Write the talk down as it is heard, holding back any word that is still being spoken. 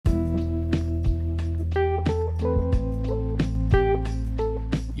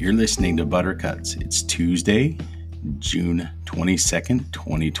You're listening to Buttercuts. It's Tuesday, June 22nd,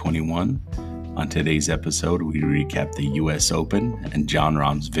 2021. On today's episode, we recap the U.S. Open and Jon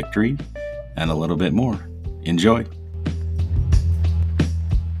Rahm's victory and a little bit more. Enjoy.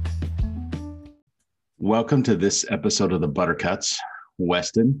 Welcome to this episode of the Buttercuts.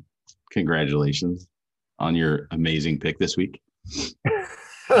 Weston, congratulations on your amazing pick this week. You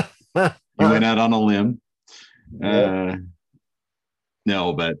went out on a limb.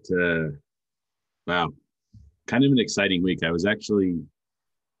 Wow, kind of an exciting week.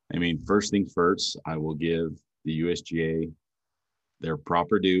 First things first, I will give the USGA their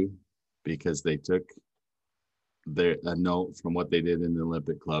proper due because they took a note from what they did in the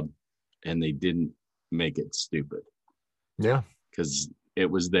Olympic Club and they didn't make it stupid. Yeah. Because it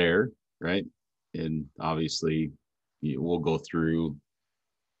was there, right? And obviously we'll go through,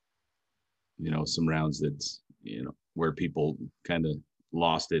 some rounds that's, where people kind of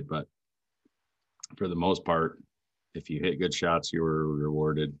lost it. But for the most part, if you hit good shots, you were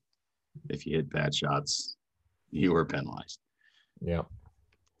rewarded. If you hit bad shots, you were penalized. Yeah.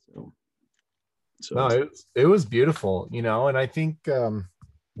 So no, it was beautiful, and I think,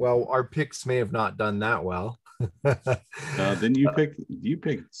 our picks may have not done that well. Then you picked.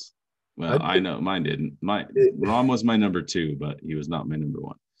 Well, I know mine didn't. Rahm was my number 2, but he was not my number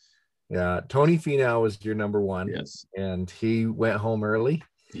 1. Yeah, Tony Finau was your number 1. Yes, and he went home early.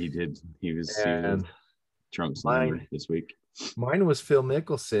 He did. He was trunks this week. Mine was Phil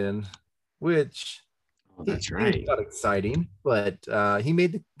Mickelson, which that's right. He got exciting, but he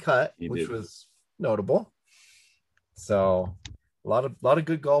made the cut, which was notable. So a lot of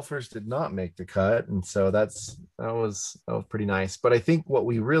good golfers did not make the cut, and so that was pretty nice. But I think what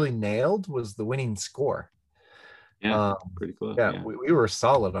we really nailed was the winning score. Yeah, pretty close. Yeah. We were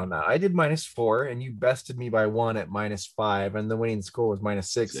solid on that. I did -4, and you bested me by 1 at -5, and the winning score was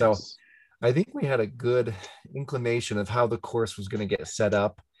 -6. So I think we had a good inclination of how the course was going to get set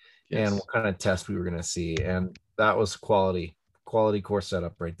up and what kind of test we were going to see. And that was quality course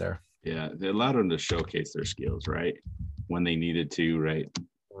setup right there. Yeah, they allowed them to showcase their skills, right? When they needed to, right?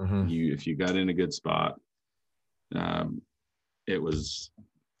 Mm-hmm. If you got in a good spot, it was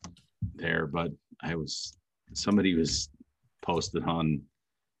there. But somebody was posted on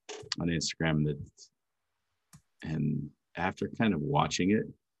Instagram and after kind of watching it,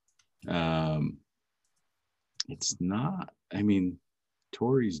 it's not.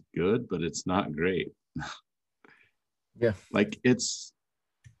 Torrey's good, but it's not great. Yeah, like it's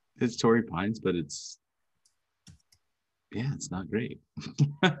Torrey Pines, but it's not great.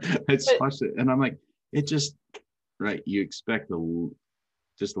 I just watched it and I'm like, it just right. You expect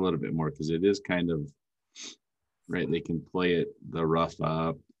just a little bit more because it is kind of right. They can play it the rough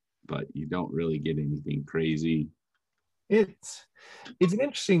up, but you don't really get anything crazy. It's an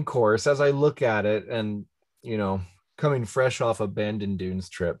interesting course as I look at it, and coming fresh off a Bandon Dunes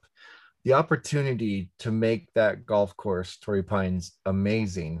trip, the opportunity to make that golf course, Torrey Pines,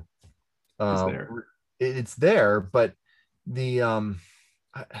 amazing. It's there, but the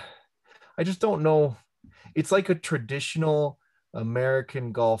I just don't know. It's like a traditional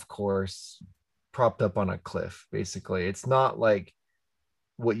American golf course propped up on a cliff, basically. It's not like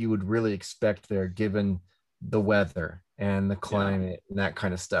what you would really expect there, given the weather and the climate and that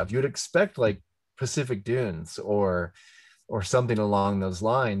kind of stuff. You would expect like Pacific Dunes or something along those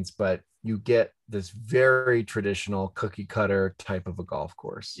lines, but you get this very traditional cookie cutter type of a golf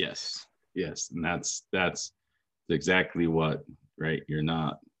course. Yes, and that's exactly what, right? You're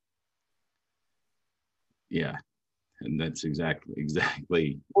not. Yeah, and that's exactly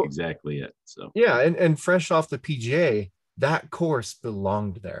it. So yeah, and fresh off the PGA, that course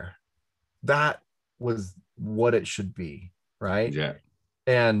belonged there. That was what it should be, right? Yeah.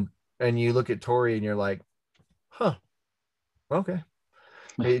 And you look at Torrey and you're like, huh, okay.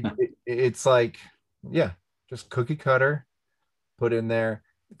 It's like, yeah, just cookie cutter, put in there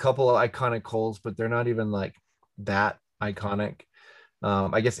a couple of iconic holes, but they're not even like that iconic.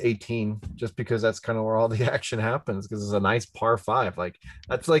 I guess 18, just because that's kind of where all the action happens, because it's a nice par 5. Like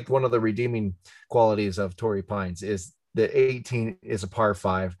that's like one of the redeeming qualities of Torrey Pines is that 18 is a par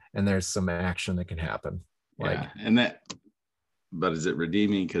 5 and there's some action that can happen. But is it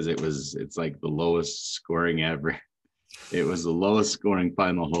redeeming because it's like the lowest scoring ever? It was the lowest scoring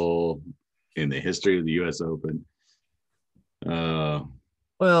final hole in the history of the U.S. Open. Not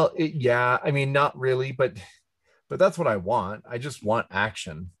really, but that's what I want. I just want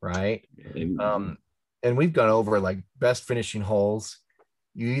action, right? And we've gone over like best finishing holes.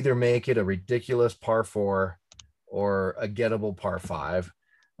 You either make it a ridiculous par 4 or a gettable par 5.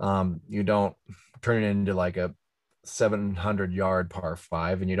 You don't turn it into like a 700-yard par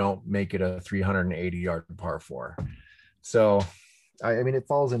five, and you don't make it a 380-yard par four. So, I mean, it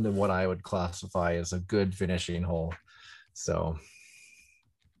falls into what I would classify as a good finishing hole. So,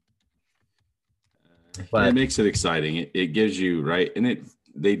 Yeah, it but makes it exciting. It gives you right, and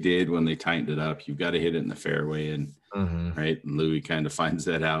they did when they tightened it up. You've got to hit it in the fairway, and right, Louis kind of finds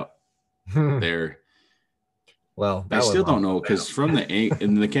that out there. Well, I that was still don't know awesome. because from the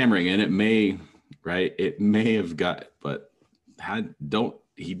in the camera and it may right, it may have got, but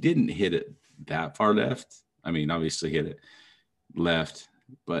he didn't hit it that far left. I mean, obviously hit it left,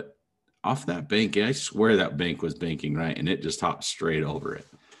 but off that bank, I swear that bank was banking right, and it just hopped straight over it.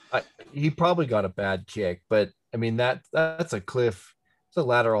 He probably got a bad kick, but I mean that's a cliff. It's a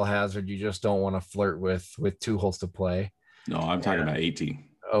lateral hazard. You just don't want to flirt with 2 holes to play. No, I'm talking about 18.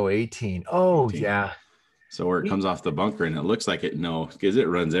 Oh, 18. Oh, 18. yeah. So where it comes off the bunker and it looks like it, no, because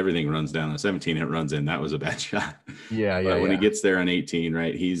everything runs down. On 17, it runs in. That was a bad shot. Yeah, But when he gets there on 18,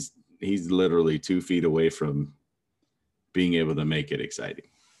 right, he's literally 2 feet away from being able to make it exciting.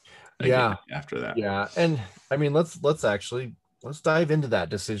 Yeah. After that. Yeah. And I mean, let's dive into that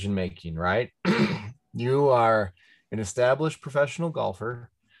decision making, right? You are an established professional golfer.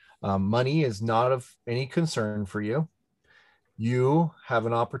 Money is not of any concern for you. You have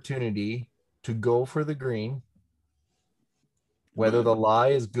an opportunity to go for the green. Whether the lie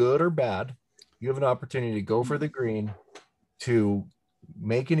is good or bad, you have an opportunity to go for the green to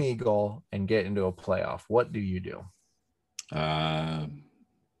make an eagle and get into a playoff. What do you do?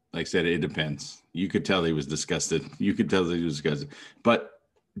 Like I said, it depends. You could tell he was disgusted. You could tell that he was disgusted. But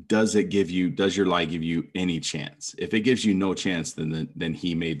does your lie give you any chance? If it gives you no chance, then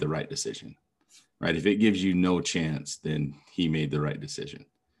he made the right decision. Right? If it gives you no chance, then he made the right decision.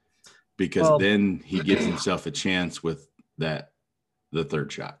 Because then he gives himself a chance with the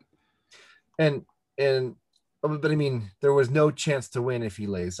third shot. But I mean, there was no chance to win if he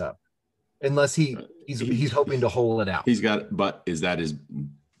lays up. Unless he's hoping to hole it out.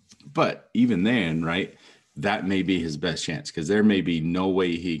 But even then, right, that may be his best chance because there may be no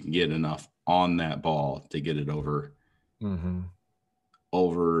way he can get enough on that ball to get it over in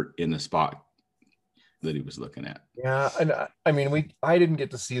the spot that he was looking at. Yeah, and I mean, I didn't get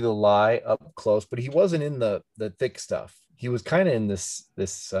to see the lie up close, but he wasn't in the thick stuff. He was kind of in this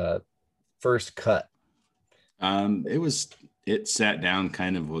first cut. It sat down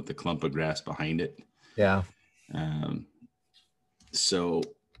kind of with the clump of grass behind it. Yeah. So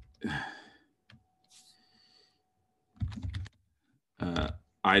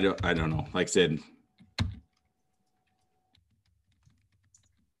I don't know. Like I said,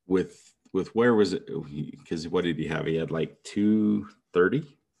 with where was it? Because what did he have? He had like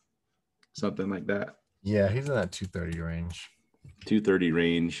 230, something like that. Yeah, he's in that 230 range. 230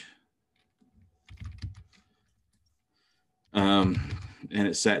 range. And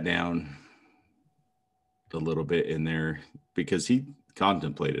it sat down a little bit in there because he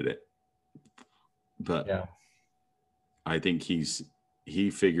contemplated it. But yeah, I think he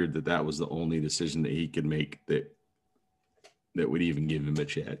figured that was the only decision that he could make that would even give him a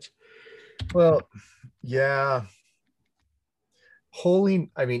chance. Well, yeah.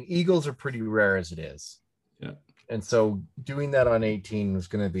 I mean, eagles are pretty rare as it is. Yeah. And so doing that on 18 was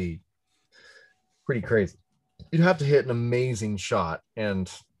going to be pretty crazy. You'd have to hit an amazing shot.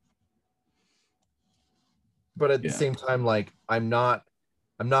 But at the same time, like, I'm not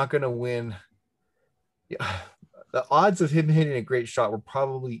going to win. Yeah. The odds of him hitting a great shot were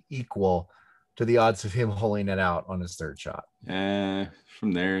probably equal to the odds of him holing it out on his third shot.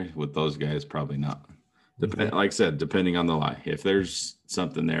 From there, with those guys, probably not. Like I said, depending on the lie. If there's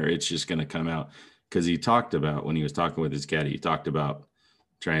something there, it's just going to come out. Because he talked about, when he was talking with his caddy, he talked about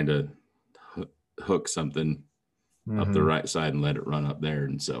trying to hook something up the right side and let it run up there.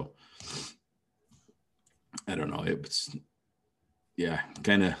 And so, I don't know. It was,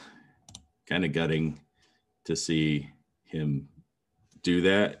 kind of gutting to see him do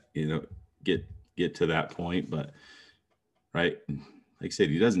that, get to that point. But, right, like I said,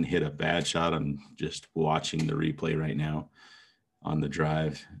 he doesn't hit a bad shot. I'm just watching the replay right now on the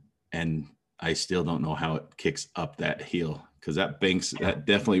drive, and I still don't know how it kicks up that hill because that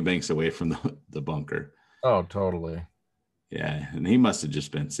definitely banks away from the bunker. Oh, totally. Yeah, and he must have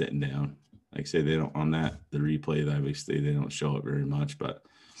just been sitting down. Like I say, they don't on the replay. Obviously, they don't show it very much, but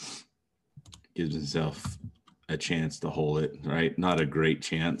gives himself a chance to hold it. Right, not a great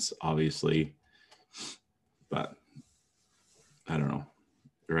chance, obviously, but I don't know.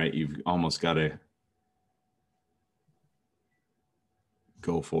 Right, you've almost got to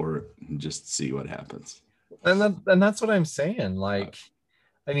go for it and just see what happens. And that's what I'm saying. Like,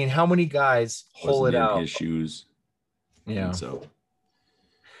 I mean, how many guys hole it out? His shoes. And Yeah. so,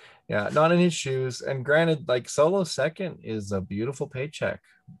 Yeah. Not in his shoes. And granted, like solo second is a beautiful paycheck.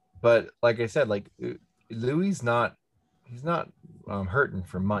 But like I said, like Louis not he's not hurting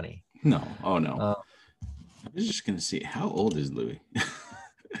for money. no, oh no. Uh, I was just gonna see how old is Louis,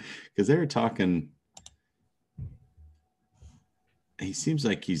 because they were talking. He seems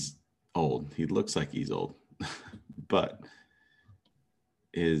like he's old. He looks like he's old, but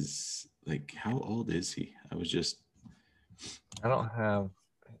is like how old is he? I was just I don't have.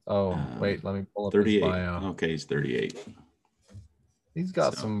 Oh wait, let me pull up his 38. bio. Okay, he's 38. He's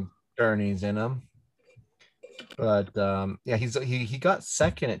got So some journeys in him, but yeah, he got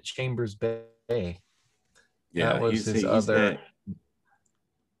second at Chambers Bay. yeah, That was his he's other. at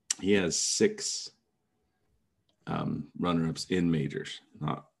he has 6 runner-ups in majors.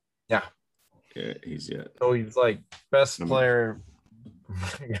 Not Yeah, he's yet. so he's like best I mean, player.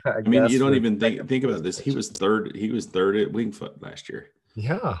 I mean, you don't even think about this. He was third. He was third at Wingfoot last year.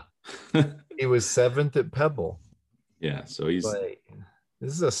 Yeah, he was 7th at Pebble. Yeah, so he's Like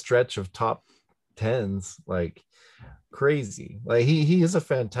this is a stretch of top tens, like crazy. Like he is a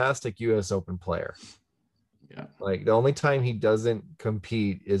fantastic U.S. Open player. yeah. Like the only time he doesn't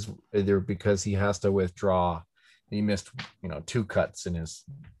compete is either because he has to withdraw. He missed, 2 cuts in his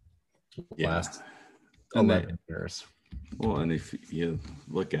last And 11 years. Well, and if you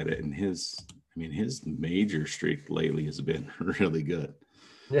look at it, and his major streak lately has been really good.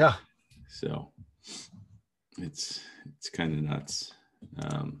 Yeah. So it's kind of nuts.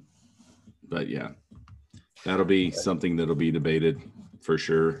 But yeah, that'll be something that'll be debated for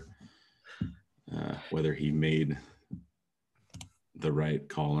sure. Whether he made the right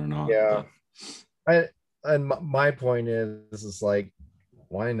call or not. Yeah. My point is like,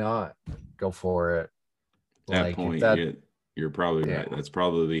 why not go for it? That Like point, you're probably right. That's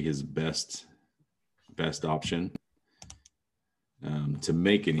probably his best option to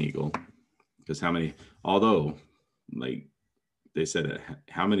make an eagle. Because although like they said,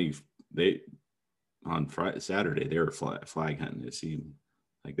 how many on Saturday they were flag hunting. It seemed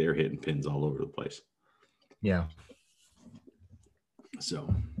like they were hitting pins all over the place. Yeah.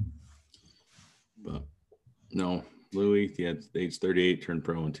 So, but no, Louis, he had age 38, turned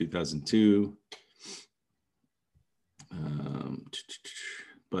pro in 2002.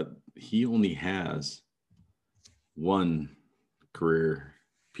 But he only has 1 career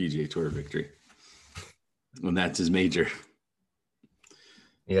PGA Tour victory, and that's his major.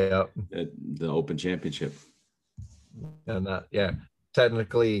 Yeah. At the Open Championship. And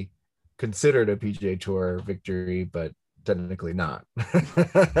technically considered a PGA Tour victory, but technically not.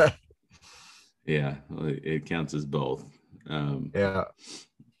 Yeah, it counts as both. Yeah.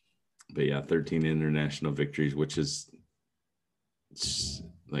 But yeah, 13 international victories, which is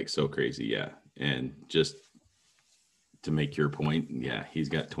like so crazy. Yeah. And just to make your point, yeah, he's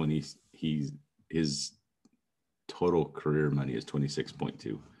got 20. His total career money is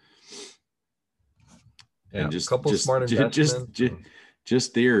 26.2. Yeah, and just a couple smart investments.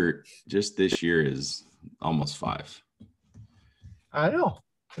 Just this year is almost 5. I know,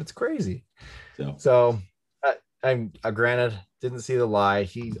 it's crazy. So I'm granted didn't see the lie.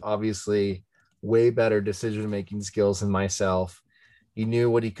 He's obviously way better decision making skills than myself. He knew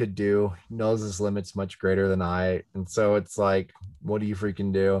what he could do. He knows his limits much greater than I. And so it's like, what do you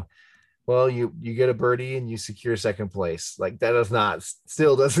freaking do? Well, you get a birdie and you secure second place. Like that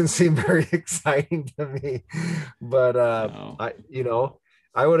still doesn't seem very exciting to me. But no.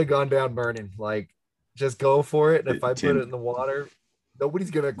 I would have gone down burning. Like, just go for it. And if I put it in the water,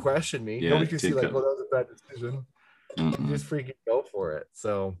 nobody's gonna question me. Nobody's gonna see like, well, that was a bad decision. You just freaking go for it.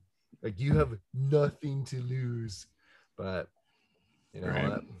 So like you have nothing to lose. But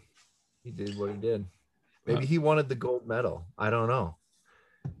right. He did what he did. Maybe he wanted the gold medal. I don't know.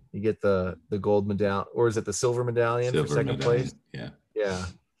 You get the gold medallion, or is it the silver medallion for second place? Yeah.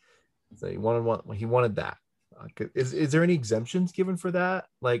 So he wanted that. Is there any exemptions given for that?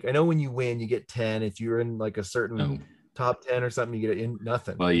 Like, I know when you win, you get 10. If you're in like a certain top 10 or something, you get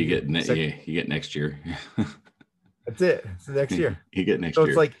nothing. Well, you get next year. That's it. It's the next year. You get next year. So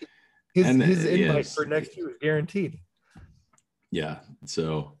it's like his invite for next year is guaranteed. Yeah.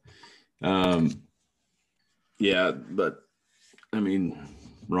 So, but I mean,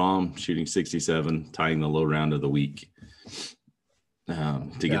 Rahm shooting 67, tying the low round of the week to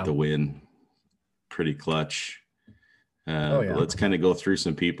get the win. Pretty clutch. Let's kind of go through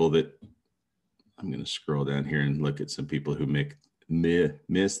some people that I'm going to scroll down here and look at some people who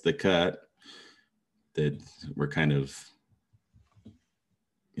missed the cut that were kind of,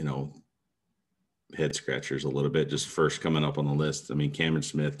 head scratchers a little bit, just first coming up on the list. I mean, Cameron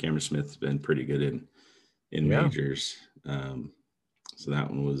Smith's been pretty good in majors. So that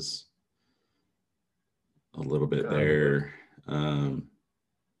one was a little bit Good idea. there.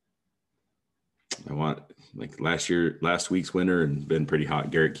 I want like last week's winner and been pretty hot.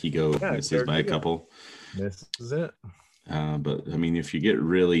 Garrett Kigo misses Garrett by a Keegan. couple. This is it. But I mean, if you get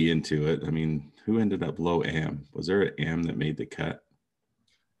really into it, I mean, who ended up low AM? Was there an AM that made the cut?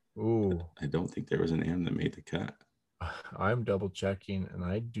 Ooh, I don't think there was an AM that made the cut. I'm double checking, and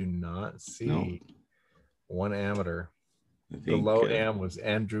I do not see No. one amateur. I think The low AM was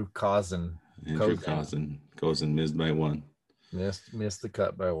Andrew Cousin. Andrew Cousin missed by one. Missed the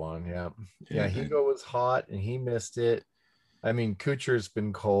cut by one. Yeah. Higo was hot and he missed it. I mean, Kuchar's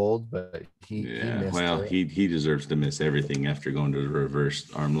been cold, but he missed it. He deserves to miss everything after going to the reverse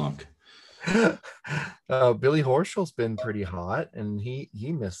arm lock. Billy Horschel's been pretty hot and he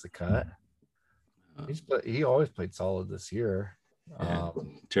missed the cut. He always played solid this year.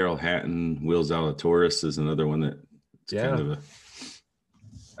 Terrell Hatton, Will Zalatoris is another one that kind of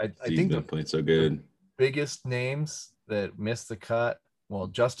I think they played so good. Biggest names that missed the cut. Well,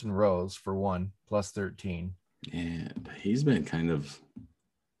 Justin Rose for one, plus 13. Yeah, but he's been off.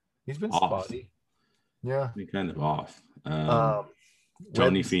 Spotty. Yeah, been kind of off.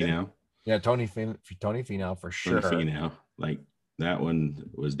 Tony Finau. Yeah, Tony Finau for sure. Tony Finau, like that one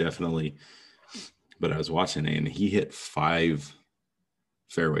was definitely. But I was watching it and he hit 5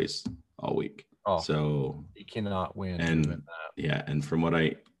 fairways all week. Oh, so he cannot win. And yeah, and from what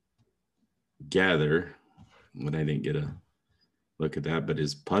I gather, when I didn't get a look at that, but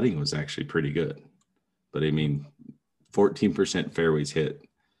his putting was actually pretty good. But I mean, 14% fairways hit.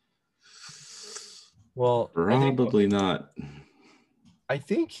 Well, probably not. I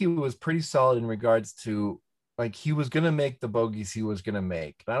think he was pretty solid in regards to like he was going to make the bogeys he was going to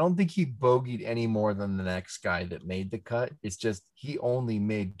make. I don't think he bogeyed any more than the next guy that made the cut. It's just he only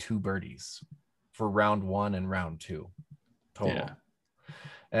made 2 birdies for round 1 and round 2 total. Yeah.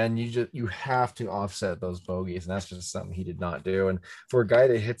 And you have to offset those bogeys, and that's just something he did not do. And for a guy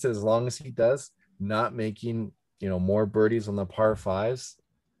that hits it as long as he does, not making more birdies on the par 5s.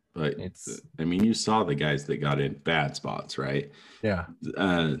 But I mean, you saw the guys that got in bad spots, right? Yeah.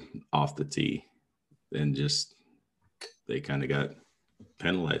 Off the tee, and just they kind of got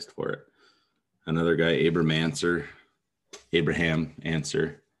penalized for it. Another guy, Abraham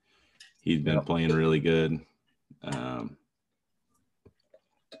Answer, he's been playing really good.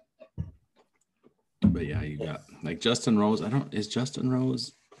 But yeah, you got like Justin Rose. Is Justin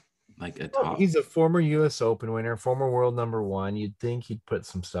Rose like a top? He's a former US Open winner, former world number 1. You'd think he'd put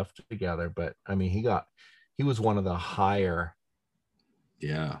some stuff together, but I mean, he was one of the higher.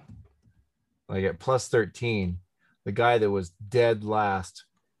 Yeah. Like at plus 13, the guy that was dead last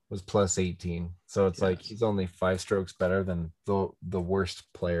was plus 18. So it's like he's only 5 strokes better than the worst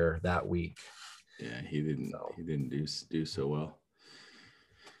player that week. Yeah, he didn't do so well.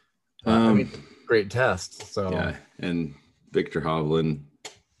 I mean, great test. So yeah, and Victor Hovland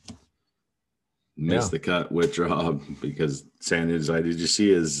missed the cut, withdraw because Sanders. Did you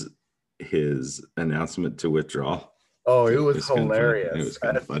see his announcement to withdraw? Oh, it was hilarious. It was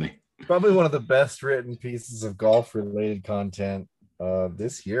kind of funny. Probably one of the best written pieces of golf related content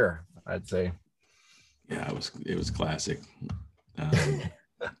this year, I'd say. Yeah, it was classic.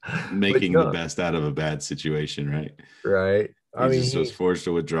 Making the best out of a bad situation, right? Right. He was forced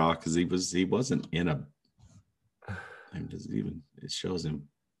to withdraw because he wasn't in a. It shows him.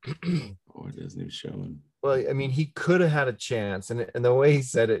 Or it doesn't even show him. Well, I mean, he could have had a chance, and the way he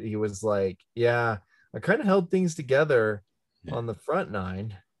said it, he was like, "Yeah, I kind of held things together on the front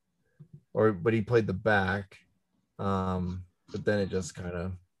 9, but he played the back, but then it just kind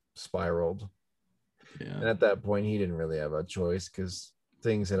of spiraled." Yeah. And at that point, he didn't really have a choice because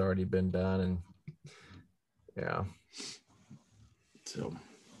things had already been done, and yeah. So,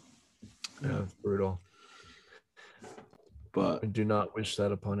 yeah, it's brutal. But I do not wish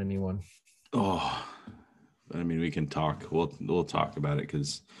that upon anyone. Oh, I mean, we can talk. We'll talk about it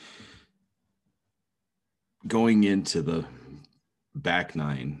because going into the back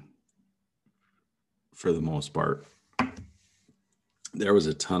 9, for the most part, there was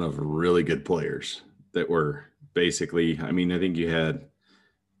a ton of really good players that were basically. I mean, I think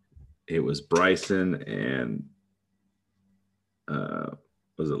it was Bryson and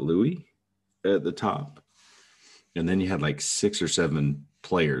was it Louis at the top, and then you had like 6 or 7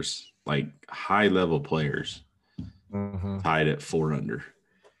 players, like high level players, tied at 4 under.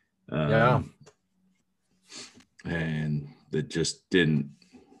 And that just didn't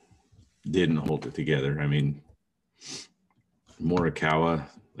hold it together. I mean, Morikawa,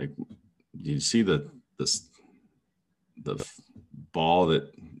 like you see the ball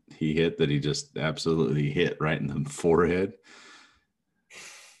that he hit that he just absolutely hit right in the forehead.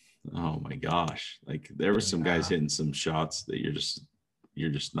 Oh my gosh. Like there were some guys hitting some shots that you're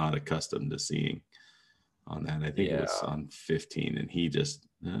just not accustomed to seeing on that. I think it was on 15 and he just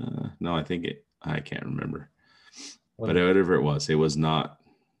no, I can't remember. But whatever it was not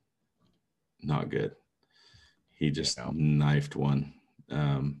good. He just knifed one.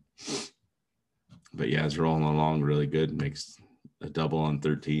 But yeah, it's rolling along really good. Makes a double on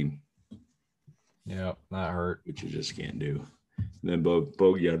 13. Yeah, that hurt. Which you just can't do. And then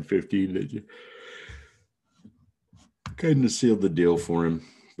bogey on 15 that you kind of sealed the deal for him.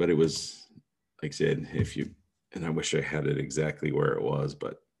 But it was, like I said, and I wish I had it exactly where it was,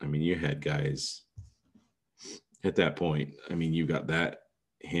 but I mean, you had guys at that point. I mean, you got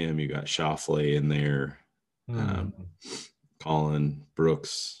you got Schauffele in there, Colin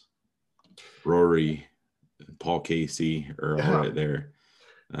Brooks, Rory, Paul Casey are all right there.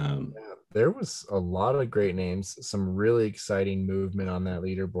 There was a lot of great names, some really exciting movement on that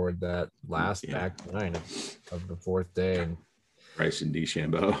leaderboard that last back nine of the fourth day. And Bryson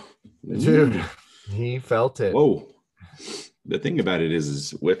DeChambeau. Dude, he felt it. Whoa. The thing about it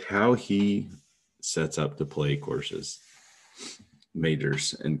is with how he sets up to play courses,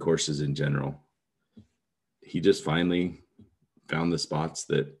 majors and courses in general, he just finally found the spots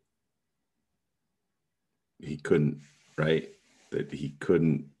that he couldn't, right? That he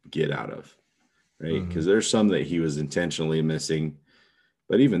couldn't get out of, right? Because there's some that he was intentionally missing.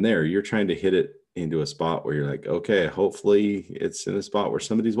 But even there, you're trying to hit it into a spot where you're like, okay, hopefully it's in a spot where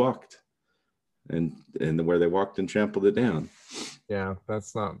somebody's walked and where they walked and trampled it down. Yeah,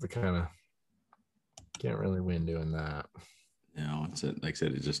 that's not the kind of, can't really win doing that. No, like I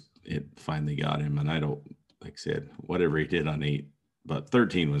said, it finally got him. And I don't, like I said, whatever he did on 8, but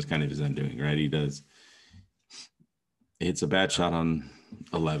 13 was kind of his undoing, right? It's a bad shot on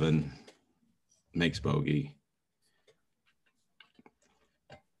 11, makes bogey.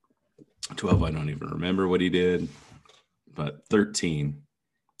 12, I don't even remember what he did, but 13,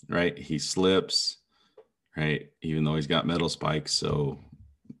 right? He slips, right? Even though he's got metal spikes, so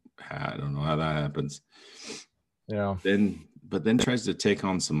I don't know how that happens. Yeah. But then tries to take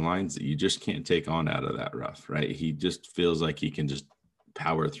on some lines that you just can't take on out of that rough, right? He just feels like he can just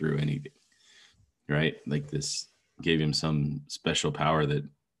power through anything, right? Like this gave him some special power that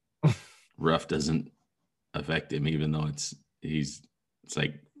rough doesn't affect him, even though it's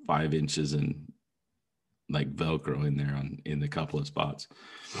like 5 inches and like Velcro in there in a couple of spots.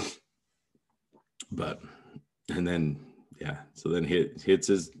 But and then so then hits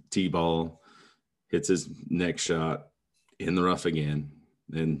his tee ball, hits his next shot in the rough again,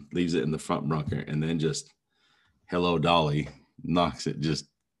 then leaves it in the front bunker, and then just hello dolly, knocks it just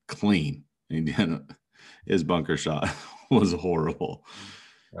clean. And his bunker shot was horrible.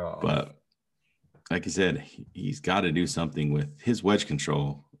 But like I said, he's got to do something with his wedge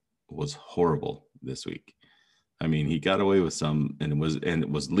control. Was horrible this week. I mean, he got away with some and it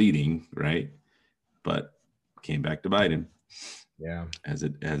was leading, right? But came back to bite him. Yeah. As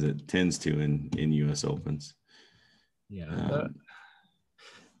it tends to in US Opens. Yeah.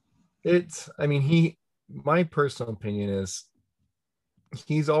 My personal opinion is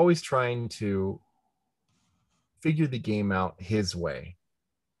he's always trying to figure the game out his way.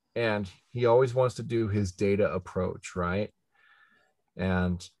 And he always wants to do his data approach, right?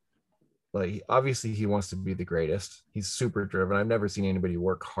 And like, obviously he wants to be the greatest. He's super driven. I've never seen anybody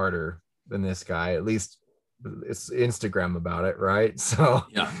work harder than this guy. At least it's Instagram about it, right? So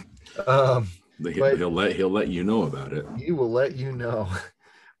yeah. He'll let you know about it. He will let you know.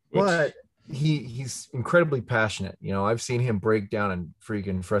 But he's incredibly passionate. You know, I've seen him break down in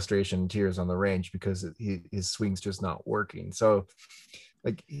freaking frustration and tears on the range because his swing's just not working. So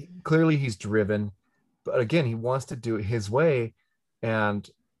like clearly he's driven, but again, he wants to do it his way. And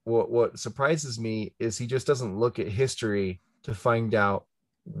what surprises me is he just doesn't look at history to find out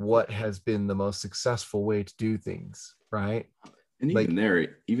what has been the most successful way to do things, right? And even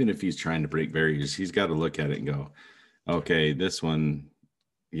there, even if he's trying to break barriers, he's got to look at it and go, okay, this one,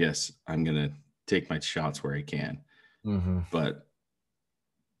 yes, I'm going to take my shots where I can. But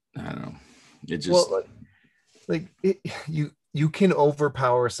I don't know. It just you can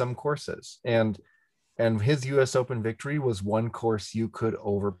overpower some courses, and his US Open victory was one course you could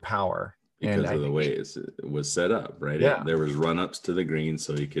overpower because of the way it was set up, right? Yeah. There was run-ups to the green,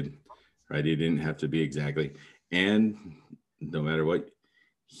 so he could, right? He didn't have to be exactly. And no matter what,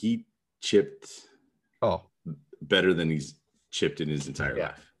 he chipped better than he's chipped in his entire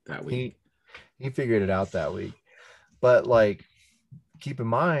life that week. He figured it out that week. But like, keep in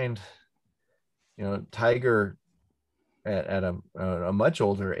mind, you know, Tiger at a much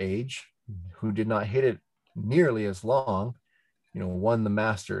older age, who did not hit it nearly as long, won the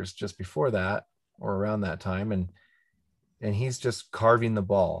Masters just before that or around that time, and he's just carving the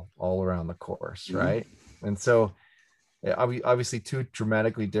ball all around the course, right? And so obviously two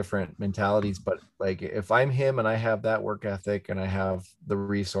dramatically different mentalities, but like if I'm him and I have that work ethic and I have the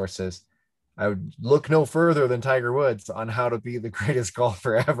resources, I would look no further than Tiger Woods on how to be the greatest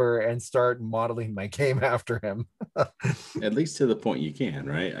golfer ever and start modeling my game after him. At least to the point you can,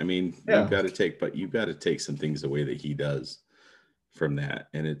 right? I mean, Yeah. you've got to take some things away that he does from that.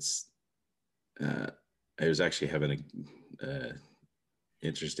 And I was actually having a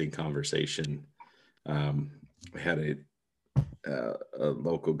interesting conversation. I had a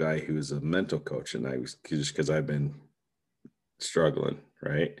local guy who was a mental coach, and I was just because I've been struggling,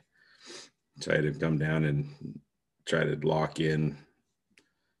 right? So I had to come down and try to lock in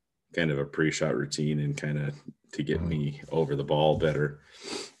kind of a pre-shot routine and kind of to get me over the ball better.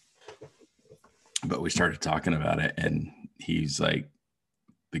 But we started talking about it, and he's like,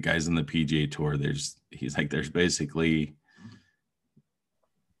 the guys on the PGA Tour, there's basically,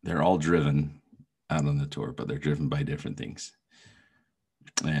 they're all driven out on the tour, but they're driven by different things.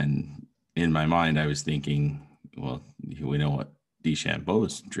 And in my mind, I was thinking, well, we know what DeChambeau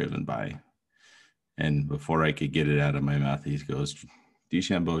is driven by. And before I could get it out of my mouth, he goes,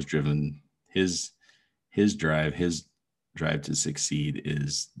 DeChambeau is driven, his drive to succeed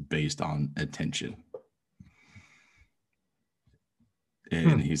is based on attention.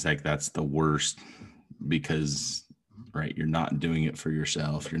 And he's like, that's the worst because, right, you're not doing it for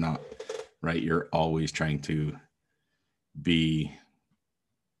yourself. You're not, right, you're always trying to be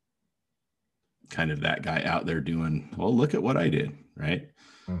kind of that guy out there doing, well, look at what I did, right?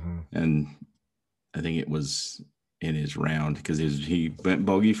 And I think it was in his round because he went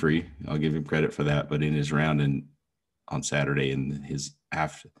bogey free. I'll give him credit for that. But in his round and on Saturday in his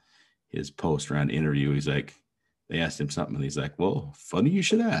post round interview, he's like, they asked him something and he's like, well, funny you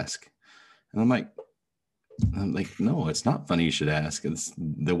should ask. And I'm like, no, it's not funny you should ask. It's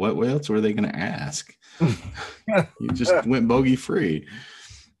what else were they going to ask? You just went bogey free.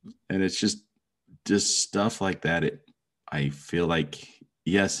 And it's just stuff like that. I feel like,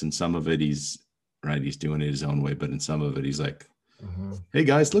 yes, in some of it, he's doing it his own way. But in some of it, he's like, hey,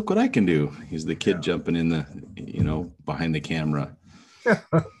 guys, look what I can do. He's the kid jumping in the, behind the camera.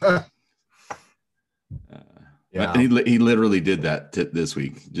 He literally did that this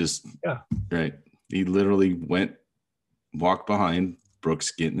week. Right. He literally walked behind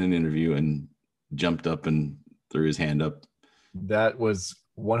Brooks getting an interview and jumped up and threw his hand up. That was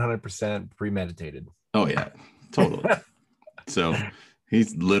 100% premeditated. Oh yeah, totally. So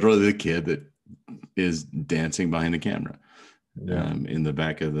he's literally the kid that is dancing behind the camera in the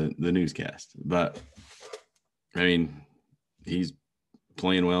back of the newscast. But I mean, he's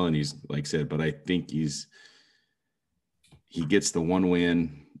playing well and he's, like I said, but I think he gets the one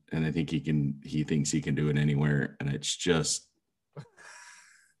win and I think he thinks he can do it anywhere. And it's just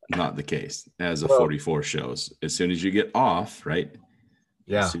not the case, as 44 shows. As soon as you get off, right?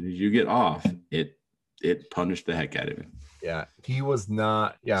 Yeah. As soon as you get off, it punished the heck out of him. Yeah. He was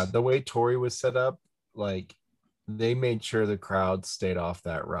not, the way Torrey was set up, like they made sure the crowd stayed off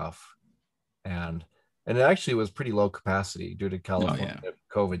that rough. And it actually was pretty low capacity due to California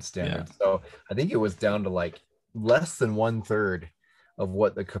COVID standards. Yeah. So I think it was down to like less than 1/3 of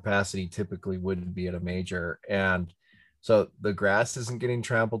what the capacity typically would be at a major. And so the grass isn't getting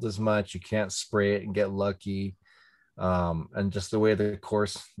trampled as much. You can't spray it and get lucky. And just the way the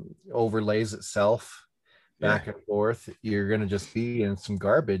course overlays itself back and forth, you're going to just be in some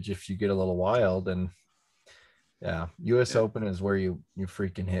garbage if you get a little wild. And US Open is where you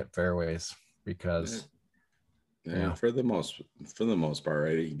freaking hit fairways because for the most part,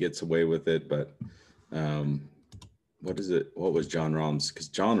 right, he gets away with it. But what was Jon Rahm's? Because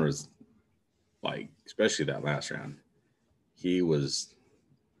John was like, especially that last round, he was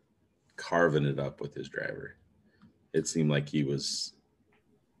carving it up with his driver. It seemed like he was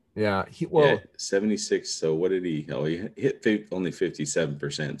 76. So what did he hit only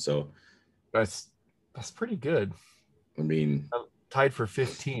 57%. So that's pretty good. I mean, tied for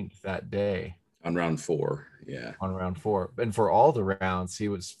 15th that day on round 4. On round 4. And for all the rounds, he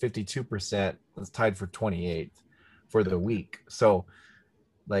was 52%. Was tied for 28th for the week. So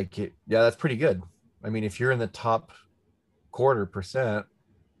like, that's pretty good. I mean, if you're in the top 0.25%,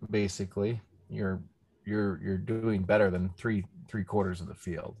 basically, you're doing better than three quarters of the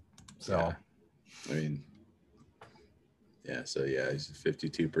field. So I mean, so he's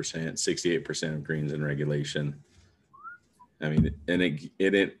 52%, 68% of greens in regulation. I mean, and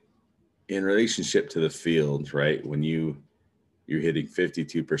in relationship to the field, right? When you're hitting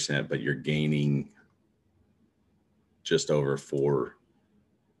 52%, but you're gaining just over 4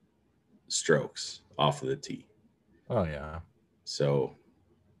 strokes off of the tee. Oh yeah. So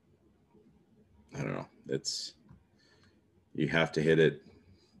I don't know. You have to hit it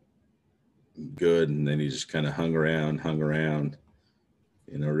good, and then he just kind of hung around,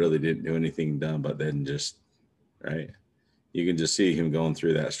 really didn't do anything dumb, but then just right. You can just see him going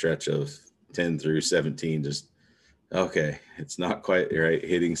through that stretch of 10 through 17, just okay, it's not quite right,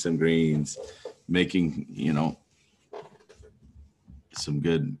 hitting some greens, making, some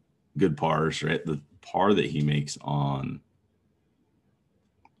good pars, right? The par that he makes on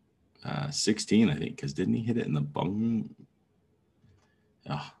 16, I think, because didn't he hit it in the bung?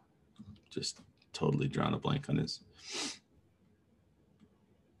 Oh, just totally drawn a blank on his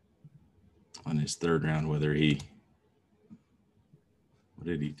third round, what did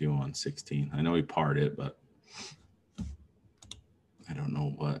he do on 16? I know he parred it, but I don't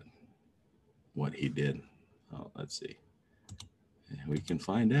know what he did. Oh, let's see. We can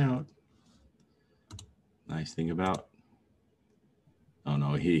find out. Nice thing about, oh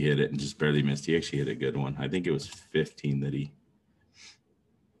no, he hit it and just barely missed. He actually hit a good one. I think it was 15 that he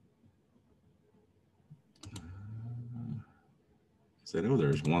said, oh,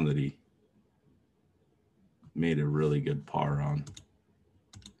 there's one that he made a really good par on.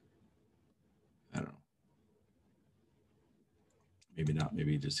 I don't know. Maybe not.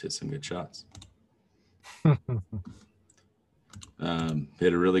 Maybe he just hit some good shots.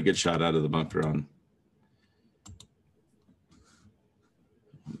 Hit a really good shot out of the bunker on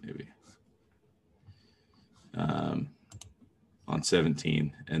on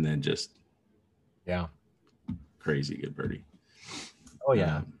 17, and then just crazy good birdie. Oh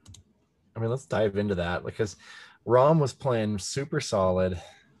yeah. I mean, let's dive into that, because Rahm was playing super solid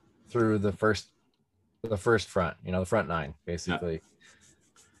through the first front, the front 9 basically.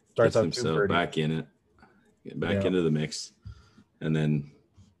 Starts off himself back in it, get back into the mix, and then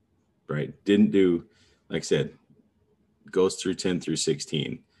didn't do, like I said, goes through 10 through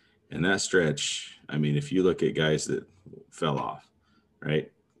 16, and that stretch. I mean, if you look at guys that fell off,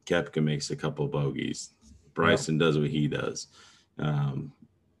 right? Koepka makes a couple bogeys. Bryson does what he does.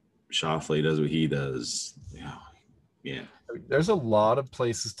 Schauffele does what he does. Yeah. There's a lot of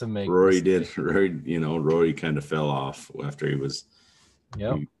places to make. Rory kind of fell off after he was.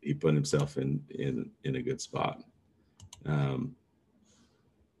 Yeah. He put himself in a good spot. And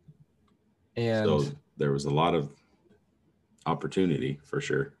so there was a lot of opportunity for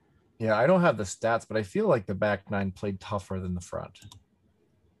sure. Yeah, I don't have the stats, but I feel like the back 9 played tougher than the front.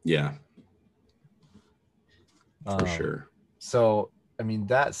 Yeah. For sure. So, I mean,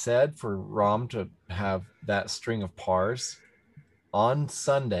 that said, for Rahm to have that string of pars on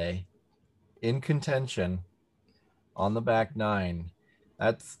Sunday in contention on the back 9,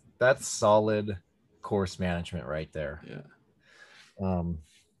 that's solid course management right there. Yeah. Well,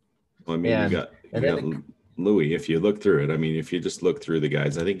 I mean, you got Louis. If you look through it, I mean, if you just look through the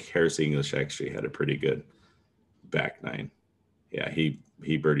guys, I think Harris English actually had a pretty good back 9. Yeah, he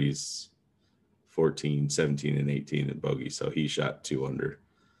birdies 14, 17, and 18 in bogey, so he shot 2 under.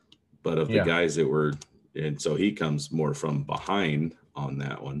 But of the guys that were, and so he comes more from behind on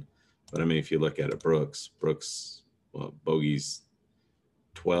that one. But I mean, if you look at it, Brooks, well, bogeys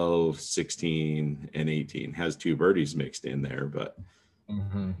 12, 16, and 18, has 2 birdies mixed in there, but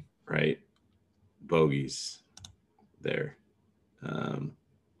right, bogeys there.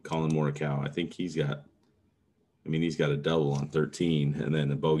 Colin Morikawa, I think he's got a double on 13 and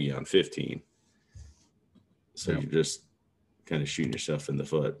then a bogey on 15. So you're just kind of shooting yourself in the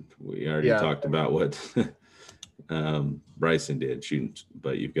foot. We already talked about what Bryson did shooting,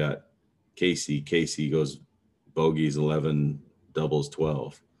 but you've got Casey. Casey goes bogeys 11, doubles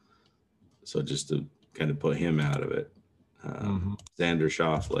 12. So just to kind of put him out of it. Xander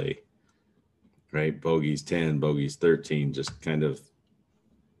Schauffele, right? Bogeys 10, bogeys 13, just kind of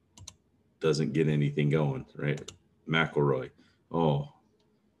doesn't get anything going, right? McIlroy,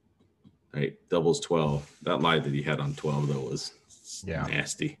 right, doubles 12. That lie that he had on 12 though was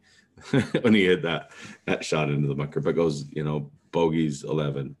nasty when he had that shot into the bunker. But goes, bogeys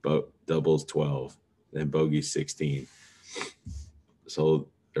 11, doubles 12, then bogeys 16. So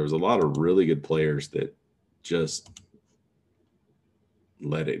there was a lot of really good players that just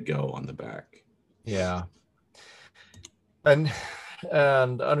let it go on the back. Yeah, and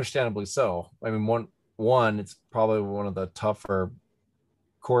understandably so. I mean, one, it's probably one of the tougher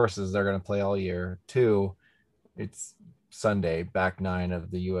courses they're going to play all year. 2, it's Sunday, back 9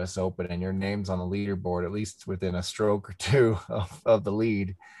 of the US Open, and your name's on the leaderboard at least within a stroke or 2 of the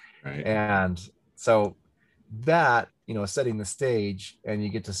lead. Right. And so that, setting the stage, and you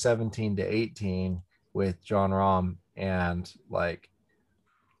get to 17 to 18 with Jon Rahm, and like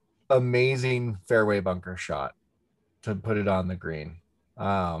amazing fairway bunker shot to put it on the green.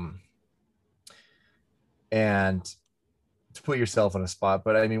 And to put yourself in a spot.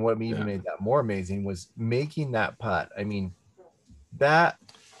 But I mean, what even made that more amazing was making that putt. I mean, that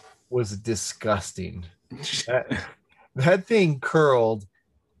was disgusting. that thing curled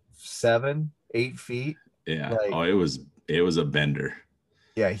 7-8 feet. Yeah. Like, oh, it was a bender.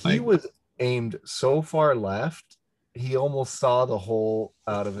 Yeah, he was aimed so far left, he almost saw the hole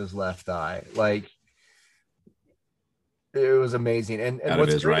out of his left eye. Like, it was amazing. And out of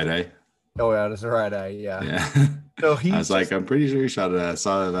his right eye. Oh, out of his right eye. Yeah. Yeah. So I was like, I'm pretty sure he shot it. I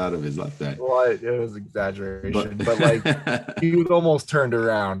saw it out of his left eye. Well, it was exaggeration, but like he was almost turned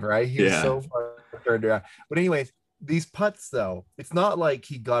around, right? He was so far turned around. But anyways, these putts though, it's not like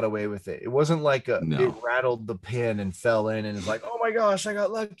he got away with it. It wasn't like it rattled the pin and fell in and it's like, oh my gosh, I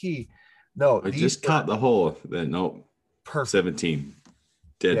got lucky. No, I just caught the hole. Then nope. Perfect. 17,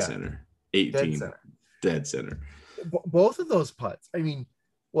 dead center. 18, dead center. Both of those putts. I mean,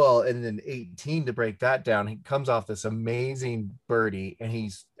 well, and then 18 to break that down, he comes off this amazing birdie and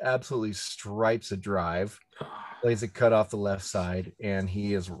he's absolutely stripes a drive, plays a cut off the left side, and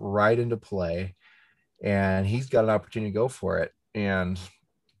he is right into play, and he's got an opportunity to go for it. And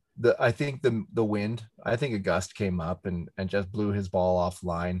I think the wind, I think a gust came up and just blew his ball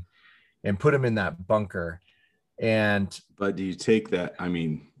offline and put him in that bunker. But do you take that? I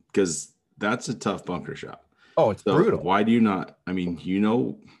mean, because that's a tough bunker shot. Oh, it's brutal. Why do you not? I mean, he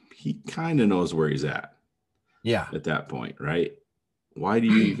kind of knows where he's at. Yeah. At that point, right? Why do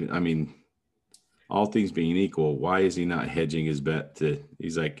you even? I mean, all things being equal, why is he not hedging his bet to?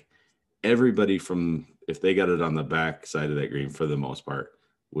 He's like, everybody from, if they got it on the back side of that green for the most part,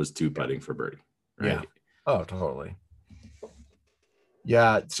 was two putting for birdie. Right? Yeah. Oh, totally.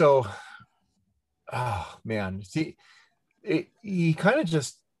 Yeah. So, oh man, see, he kind of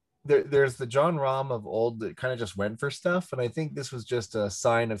just. There's the Jon Rahm of old that kind of just went for stuff, and I think this was just a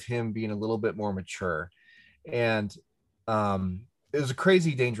sign of him being a little bit more mature. And it was a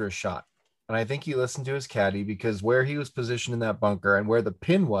crazy dangerous shot, and I think he listened to his caddy, because where he was positioned in that bunker and where the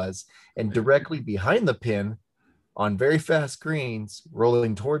pin was, and directly behind the pin on very fast greens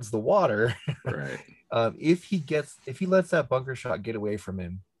rolling towards the water, right? If he lets that bunker shot get away from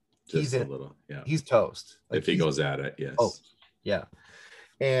him, just a little, yeah, he's toast. Like, if he goes at it, yes. Oh, yeah.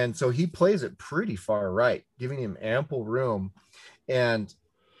 And so he plays it pretty far right, giving him ample room. And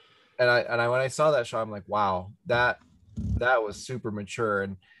when I saw that shot, I'm like, wow, that was super mature.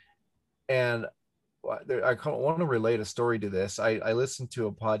 And I want to relate a story to this. I listened to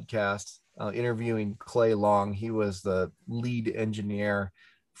a podcast interviewing Clay Long. He was the lead engineer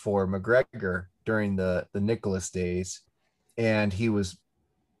for McGregor during the Nicklaus days, and he was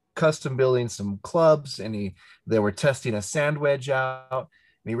custom building some clubs, and they were testing a sand wedge out.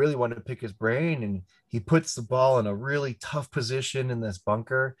 And he really wanted to pick his brain, and he puts the ball in a really tough position in this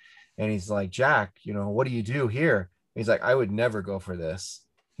bunker. And he's like, Jack, what do you do here? He's like, I would never go for this.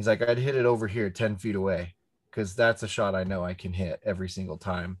 He's like, I'd hit it over here 10 feet away, because that's a shot I know I can hit every single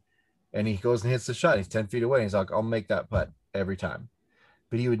time. And he goes and hits the shot. He's 10 feet away. He's like, I'll make that putt every time.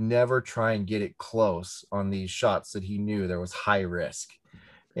 But he would never try and get it close on these shots that he knew there was high risk.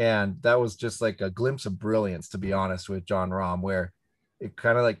 And that was just like a glimpse of brilliance, to be honest, with Jon Rahm, where it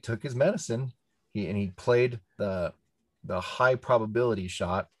kind of like took his medicine. He played the high probability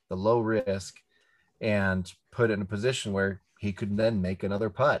shot, the low risk, and put it in a position where he could then make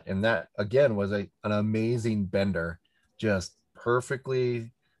another putt. And that again was an amazing bender, just perfectly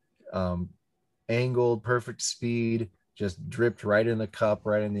angled, perfect speed, just dripped right in the cup,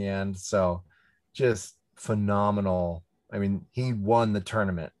 right in the end. So just phenomenal. I mean, he won the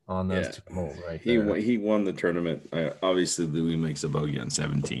tournament on those two holes right there. He won the tournament. Obviously, Louis makes a bogey on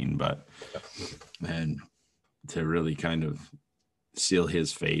 17, but and to really kind of seal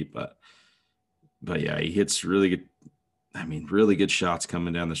his fate. But yeah, he hits really good. I mean, really good shots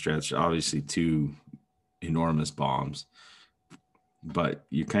coming down the stretch. Obviously, two enormous bombs. But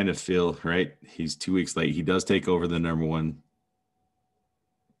you kind of feel, right? He's 2 weeks late. He does take over the number one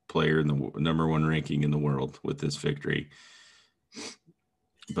player in the number one ranking in the world with this victory.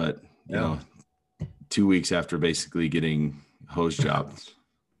 But, you know, 2 weeks after basically getting hose jobs,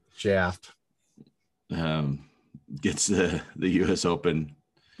 shaft, gets the U.S. Open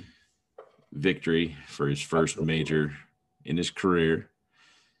victory for his first major in his career.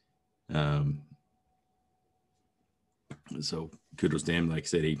 So kudos to him. Like I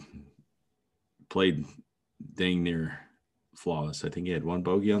said, he played dang near flawless. I think he had one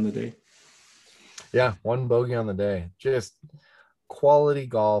bogey on the day. Yeah, one bogey on the day. Just quality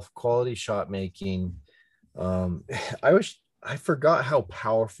golf, quality shot making. Um, I forgot how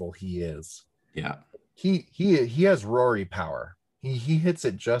powerful he is. Yeah. He has Rory power. He hits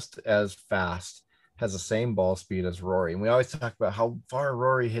it just as fast, has the same ball speed as Rory. And we always talk about how far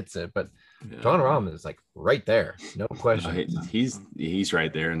Rory hits it, but Jon Rahm is like right there, no question. No, he's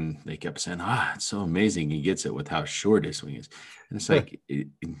right there, and they kept saying, it's so amazing he gets it with how short his swing is. And it's like,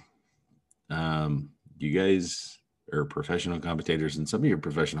 you guys are professional commentators, and some of your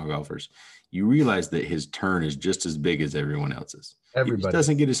professional golfers, you realize that his turn is just as big as everyone else's. He just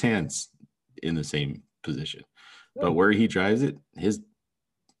doesn't get his hands in the same position, but where he drives it, his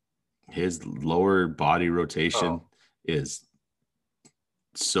lower body rotation is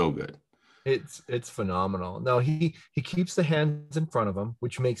so good. It's phenomenal. No, he keeps the hands in front of him,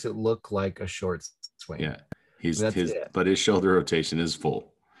 which makes it look like a short swing. Yeah, but his shoulder rotation is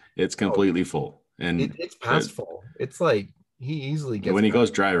full. It's completely full, and it's past full. It's like he easily gets when he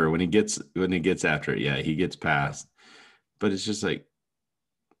goes driver, when he gets after it, yeah, he gets past. But it's just like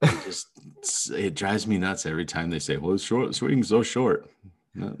it drives me nuts every time they say, "Well, his swing's so short."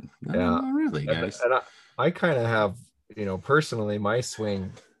 No, not really, guys. And I kind of have, personally, my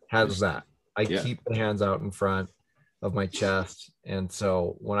swing has that. I keep the hands out in front of my chest. And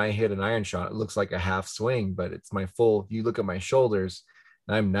so when I hit an iron shot, it looks like a half swing, but it's my full. You look at my shoulders,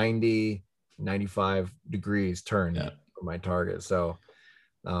 and I'm 90, 95 degrees turned from my target. So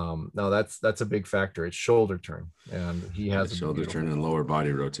no, that's a big factor. It's shoulder turn, and he has a shoulder turn and lower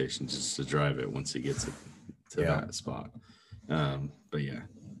body rotation just to drive it once he gets it to that spot. But yeah,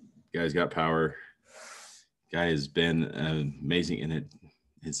 guy's got power. Guy has been amazing. And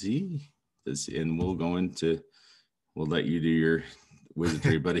and we'll let you do your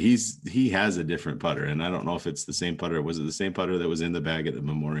wizardry, but he has a different putter, and I don't know if it's the same putter. Was it the same putter that was in the bag at the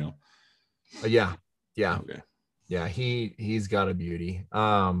Memorial? Yeah. Okay. Yeah, he's got a beauty.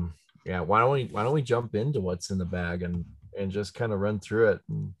 Yeah, why don't we jump into what's in the bag and just kind of run through it.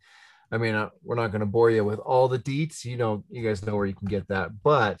 And I mean, we're not going to bore you with all the deets. You guys know where you can get that,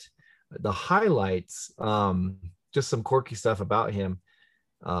 but the highlights, just some quirky stuff about him.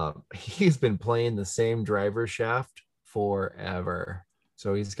 He's been playing the same driver shaft forever.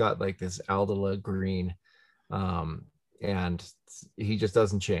 So he's got like this Aldila green, and he just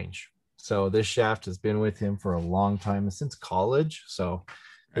doesn't change. So this shaft has been with him for a long time, since college. So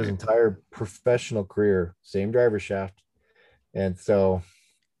his entire professional career, same driver shaft. And so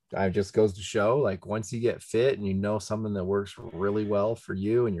it just goes to show, like, once you get fit and you know something that works really well for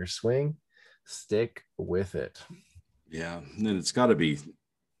you and your swing, stick with it. Yeah. And then it's got to be,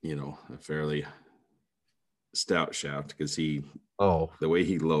 a fairly stout shaft, because the way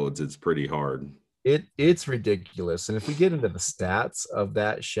he loads, it's pretty hard. It's ridiculous. And if we get into the stats of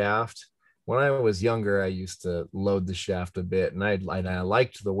that shaft, when I was younger, I used to load the shaft a bit, and I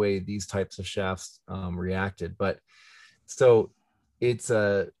liked the way these types of shafts reacted. But so it's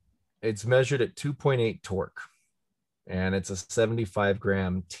measured at 2.8 torque, and it's a 75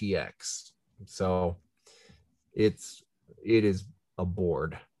 gram TX. So it is a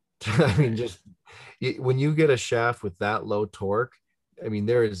board. I mean, when you get a shaft with that low torque, I mean,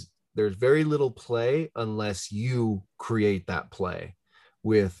 there's very little play unless you create that play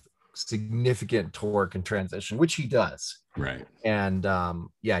with significant torque and transition, which he does. Right. And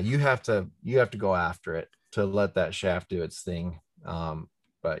you have to go after it to let that shaft do its thing.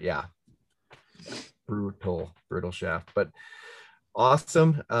 But yeah, brutal shaft, but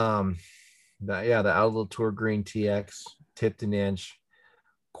awesome. The Outlaw Tour Green TX, tipped an inch,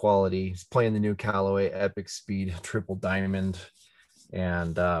 quality. He's playing the new Callaway Epic Speed Triple Diamond,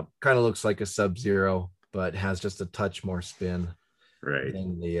 and kind of looks like a Sub-Zero, but has just a touch more spin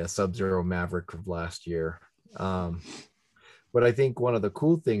than the Sub-Zero Maverick of last year. But I think one of the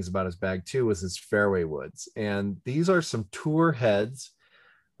cool things about his bag too was his fairway woods, and these are some tour heads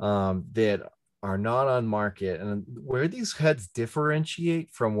that are not on market, and where these heads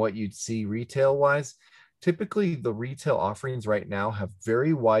differentiate from what you'd see retail wise. Typically, the retail offerings right now have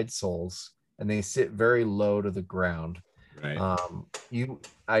very wide soles, and they sit very low to the ground. Right.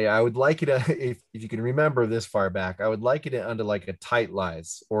 I would like it if you can remember this far back. I would like it under like a Tight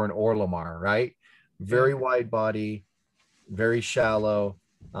Lies or an Orlamar, right? Very wide body, very shallow.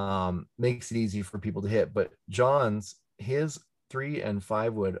 Makes it easy for people to hit. But his 3 and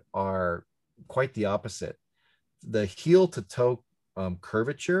 5 wood are quite the opposite. The heel to toe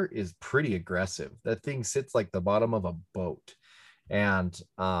curvature is pretty aggressive. That thing sits like the bottom of a boat. And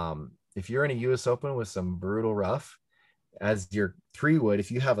if you're in a US Open with some brutal rough, as your 3 wood, if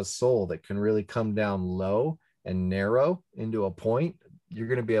you have a sole that can really come down low and narrow into a point, you're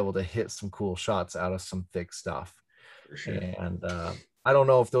going to be able to hit some cool shots out of some thick stuff. For sure. And I don't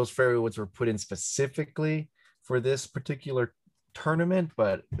know if those fairway woods were put in specifically for this particular tournament,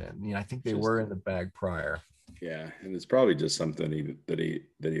 but I think they were in the bag prior. Yeah, and it's probably just something that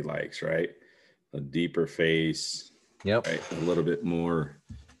he likes, right? A deeper face. Yep. Right? A little bit more,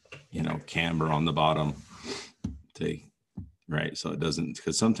 camber on the bottom. Right. So it doesn't,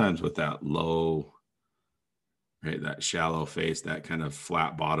 because sometimes with that low, right, that shallow face, that kind of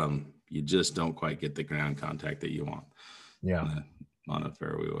flat bottom, you just don't quite get the ground contact that you want. Yeah. On a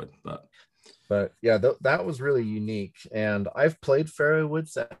fairway wood, but yeah, that was really unique. And I've played fairway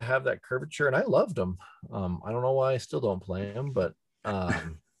woods that have that curvature, and I loved them. I don't know why I still don't play them, but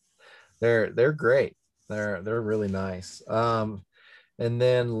they're great. They're really nice. And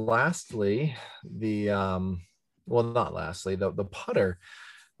then lastly, the putter.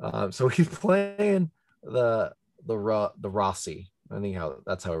 So he's playing the Rossi. I think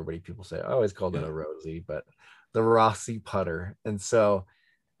that's how people say it. I always called it a Rosie, but the Rossi putter. And so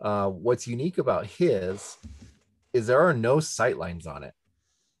what's unique about his is there are no sight lines on it.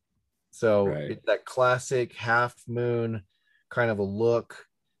 So it's that classic half moon kind of a look,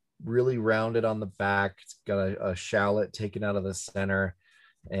 really rounded on the back. It's got a shallot taken out of the center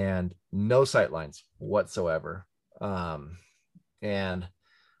and no sight lines whatsoever. And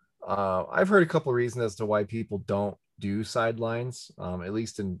I've heard a couple of reasons as to why people don't do sidelines, at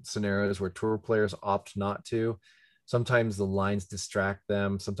least in scenarios where tour players opt not to. Sometimes the lines distract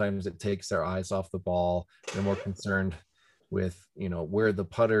them. Sometimes it takes their eyes off the ball. They're more concerned with, where the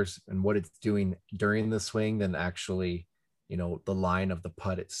putters and what it's doing during the swing than actually, the line of the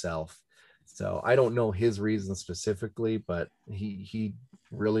putt itself. So I don't know his reasons specifically, but he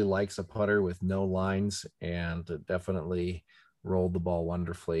really likes a putter with no lines and definitely rolled the ball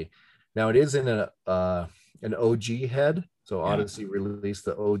wonderfully. Now it is in an OG head. So Odyssey released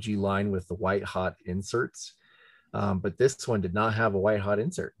the OG line with the white hot inserts. But this one did not have a white hot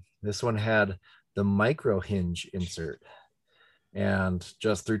insert. This one had the micro hinge insert. And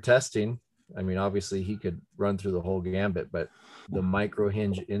just through testing, I mean, obviously he could run through the whole gambit, but the micro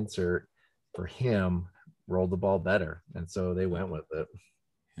hinge insert for him rolled the ball better. And so they went with it.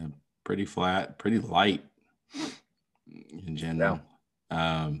 Yeah, pretty flat, pretty light in general.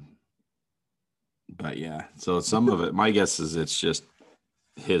 Yeah. But yeah, so some of it, my guess is it's just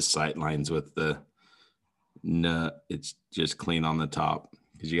his sight lines with the nut. It's just clean on the top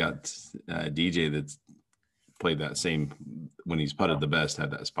because you got DJ that's played that same when he's putted the best,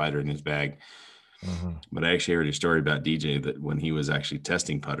 had that spider in his bag. Mm-hmm. But I actually heard a story about DJ that when he was actually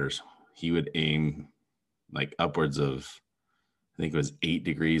testing putters, he would aim like upwards of, I think it was 8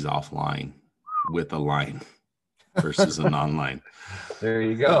 degrees offline with a line versus a non-line. There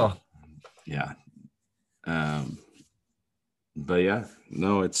you go. Yeah. But yeah,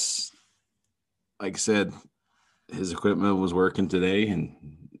 no, it's like I said, his equipment was working today and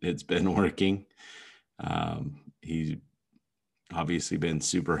it's been working. He's obviously been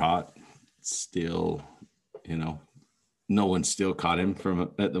super hot. Still, no one still caught him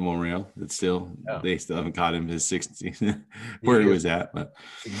from at the Memorial. It's still, they still haven't caught him his 16 where he was at, but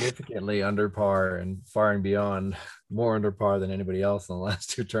significantly under par and far and beyond, more under par than anybody else in the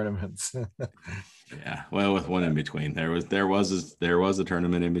last 2 tournaments. Yeah, well, with one in between, there was a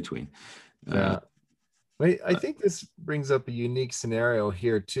tournament in between. Yeah, I think this brings up a unique scenario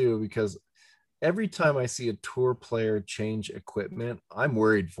here too, because every time I see a tour player change equipment, I'm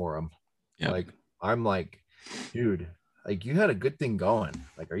worried for him. Yep. Like, I'm like, dude, like you had a good thing going.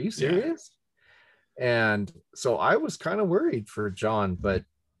 Like, are you serious? Yeah. And so I was kind of worried for John, but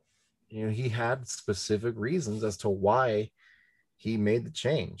he had specific reasons as to why he made the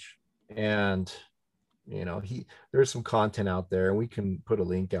change. And there's some content out there and we can put a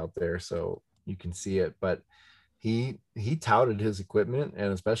link out there so you can see it, but he touted his equipment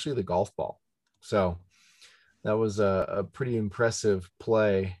and especially the golf ball. So that was a pretty impressive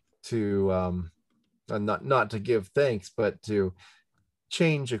play to not to give thanks, but to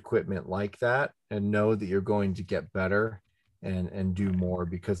change equipment like that and know that you're going to get better and do more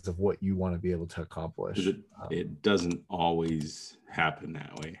because of what you want to be able to accomplish. It doesn't always happen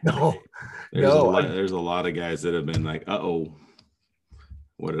that way. No, there's a lot of guys that have been like, uh-oh,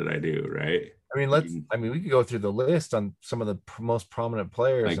 what did I do? Right. I mean, we could go through the list on some of the most prominent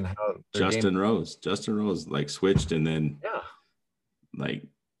players like and how Justin Rose like switched and then like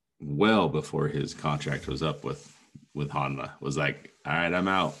well before his contract was up with Honda was like, all right, I'm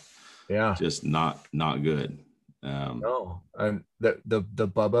out. Yeah. Just not good. No. And the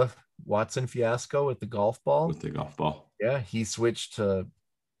Bubba Watson fiasco with the golf ball. Yeah. He switched to,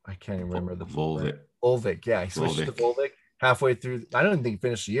 I can't even remember the Volvic. Volvic. Yeah, he switched to Volvic halfway through. I don't even think he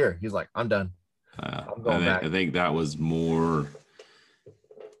finished the year. He's like, I'm done. I'm going back. I think that was more.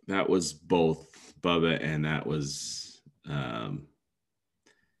 That was both Bubba and that was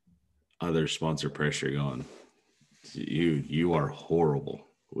other sponsor pressure going. You are horrible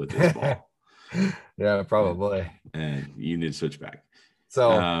with this ball. Yeah, probably. And you need to switch back.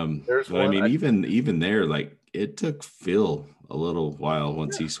 So there's but one. I mean, even there, like it took Phil a little while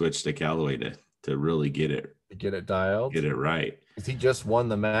once he switched to Callaway to really get it dialed, get it right. Because he just won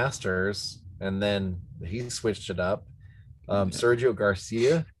the Masters and then he switched it up. Sergio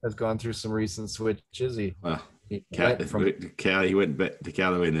Garcia has gone through some recent switches. He went to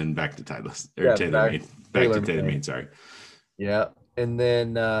Callaway and then back to Titleist or TaylorMade. Back to TaylorMade, sorry. Yeah. And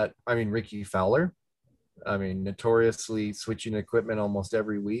then I mean Ricky Fowler. I mean, notoriously switching equipment almost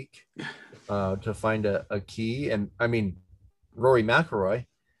every week to find a key. And I mean, Rory McIlroy,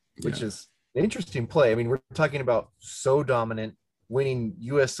 which is an interesting play. I mean, we're talking about so dominant, winning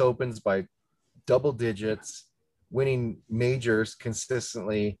US Opens by double digits, winning majors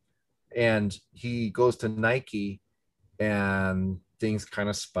consistently, and he goes to Nike and things kind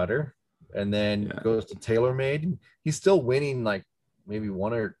of sputter, and then goes to TaylorMade. He's still winning like maybe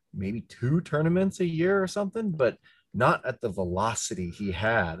one or maybe two tournaments a year or something, but not at the velocity he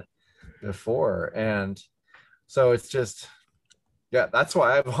had before. And so it's just, that's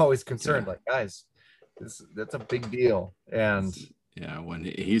why I'm always concerned, like, guys, that's a big deal. And when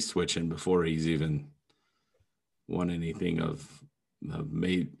he's switching before he's even won anything of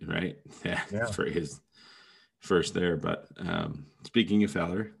made, right? For his first there. But speaking of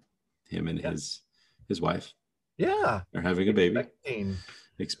Fowler, him and his wife are having a baby.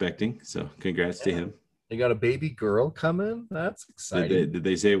 Expecting. So congrats to him. They got a baby girl coming. That's exciting. Did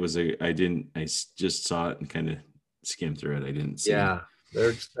they say it was I just saw it and kind of skimmed through it. I didn't see. Yeah,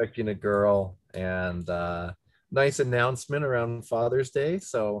 they're expecting a girl, and nice announcement around Father's Day.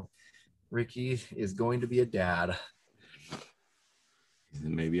 So Ricky is going to be a dad.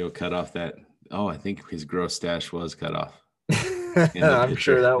 Maybe he'll cut off that. Oh, I think his gross stash was cut off. I'm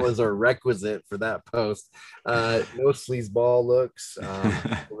sure that was a requisite for that post. No sleazeball looks.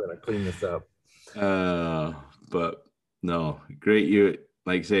 We're gonna clean this up. But no, great. You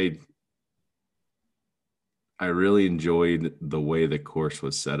like say. I really enjoyed the way the course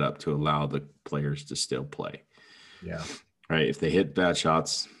was set up to allow the players to still play. Yeah. Right. If they hit bad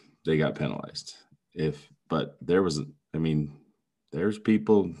shots, they got penalized. But there was, I mean, there's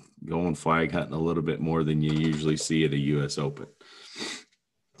people going flag hunting a little bit more than you usually see at a US Open.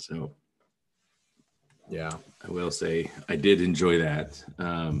 So, yeah, I will say I did enjoy that.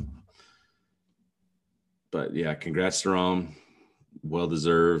 But yeah, congrats to Rahm. Well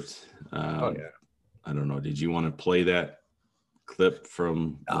deserved. I don't know. Did you want to play that clip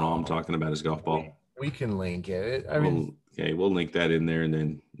from Rahm talking about his golf ball? We can link it. We'll link that in there, and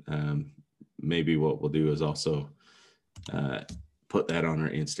then maybe what we'll do is also put that on our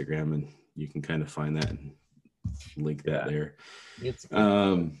Instagram, and you can kind of find that and link that there.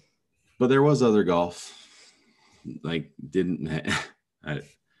 But there was other golf. Like I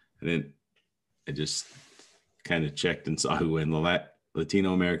just kind of checked and saw who won the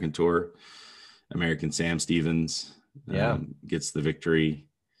Latino American Tour. American Sam Stevens gets the victory.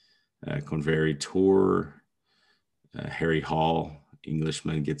 Korn Ferry Tour, Harry Hall,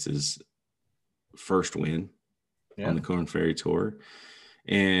 Englishman, gets his first win on the Korn Ferry Tour.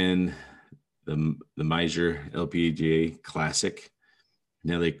 And the Miser LPGA Classic,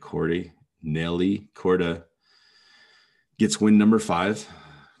 Nelly Korda gets win number 5,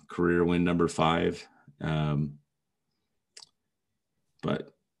 career win number 5.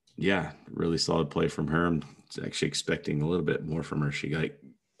 But yeah, really solid play from her. I'm actually expecting a little bit more from her. She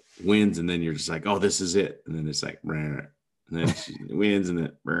wins, and then you're just like, oh, this is it. And then it's like, and then she wins, and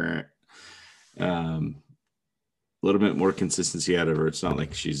then a little bit more consistency out of her. It's not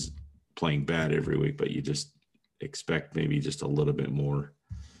like she's playing bad every week, but you just expect maybe just a little bit more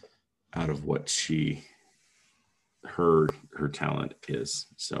out of what her talent is.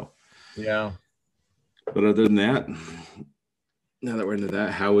 So, yeah. But other than that, now that we're into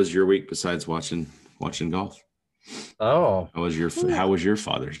that, how was your week besides watching golf? Oh, how was your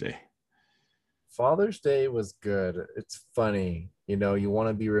Father's Day? Father's Day was good. It's funny, you want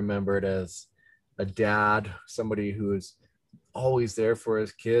to be remembered as a dad, somebody who is always there for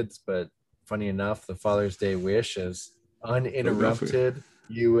his kids. But funny enough, the Father's Day wish is uninterrupted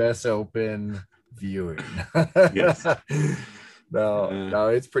US Open viewing. Yes. No,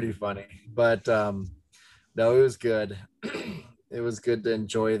 it's pretty funny, but no, it was good. It was good to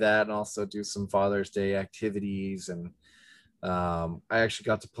enjoy that and also do some Father's Day activities. And I actually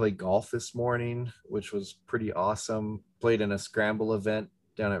got to play golf this morning, which was pretty awesome. Played in a scramble event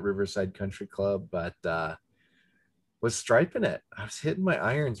down at Riverside Country Club, but was striping it. I was hitting my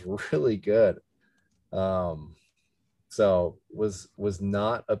irons really good. Um, so was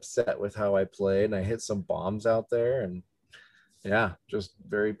not upset with how I played. And I hit some bombs out there, and yeah, just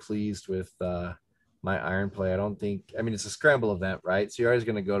very pleased with my iron play. I don't think, I mean, it's a scramble event, right? So you're always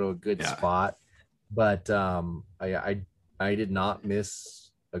going to go to a good Yeah, spot, but I did not miss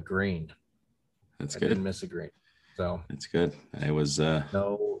a green. that's I didn't good. miss a green. So That's good. I was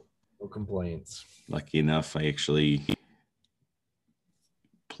no complaints. lucky enough. I actually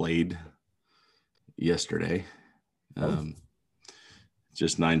played yesterday. Oh, Um,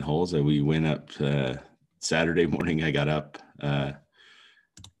 just 9 holes. We went up Saturday morning. I got up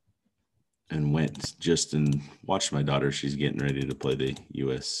and went just and watched my daughter. She's getting ready to play the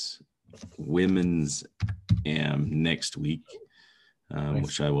U.S. Women's Am next week, nice.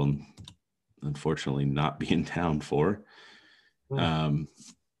 which I will unfortunately not be in town for.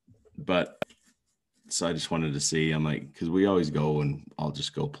 But so I just wanted to see. I'm like, because we always go and I'll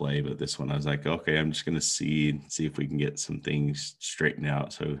just go play, but this one I was like, okay, I'm just gonna see if we can get some things straightened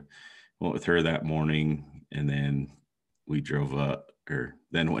out. So went with her that morning, and then we drove up, or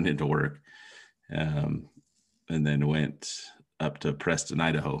then went into work, and then went up to Preston,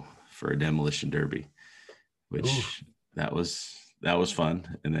 Idaho for a demolition derby, Ooh, which that was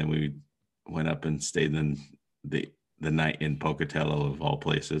fun. And then we went up and stayed in the night in Pocatello of all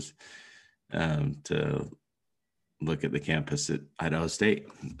places, to look at the campus at Idaho State,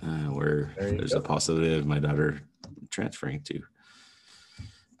 where there you there's a go. possibility of my daughter transferring to.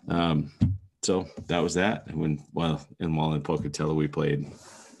 So that was that. And while in Pocatello, we played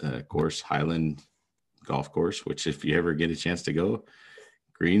course, Highland Golf Course, which if you ever get a chance to go,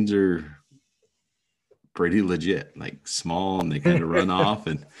 greens are pretty legit, like small, and they kind of run off.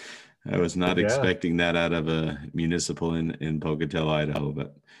 And I was not Yeah. expecting that out of a municipal in Pocatello, Idaho,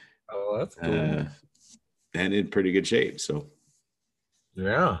 but Oh, that's uh, cool. and in pretty good shape. So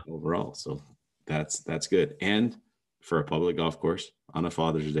Yeah. overall, so that's good. And for a public golf course on a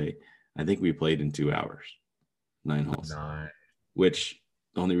Father's Day, I think we played in 2 hours, 9 holes, Nice. which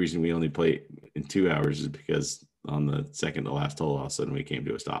the only reason we only played in 2 hours is because on the second to last hole, all of a sudden we came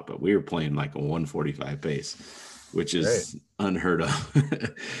to a stop, but we were playing like a 145 pace, which Great. is unheard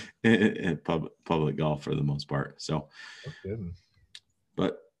of in public golf for the most part. So, That's good.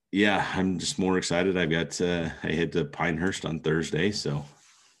 but yeah, I'm just more excited. I head to Pinehurst on Thursday, so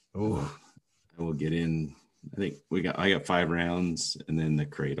Ooh. I will get in. I got 5 rounds, and then the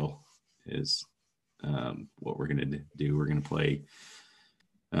cradle is what we're gonna do. We're gonna play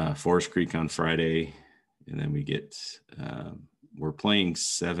Forest Creek on Friday, and then we're playing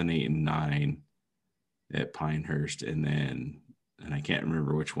 7, 8, and 9 at Pinehurst, and I can't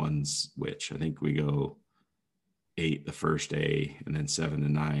remember which one's which. I think we go 8 the first day, and then 7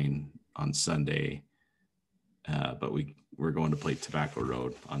 and 9 on Sunday. But we're going to play Tobacco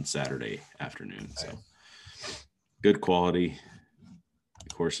Road on Saturday afternoon. So good quality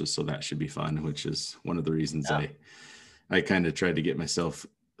courses, so that should be fun, which is one of the reasons I kind of tried to get myself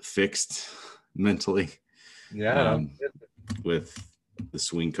fixed mentally, Yeah. with the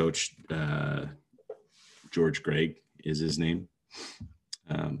swing coach. George Gregg is his name,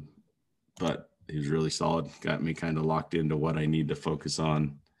 but he was really solid. Got me kind of locked into what I need to focus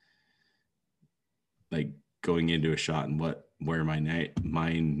on, like going into a shot, and where my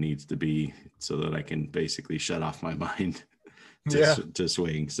mind needs to be, so that I can basically shut off my mind to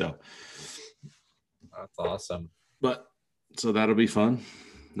swing. So That's awesome. but so that'll be fun.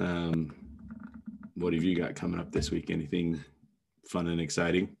 What have you got coming up this week? Anything fun and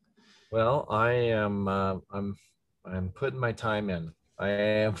exciting? Well, I'm putting my time in. I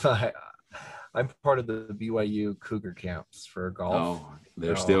am I'm part of the BYU Cougar camps for golf.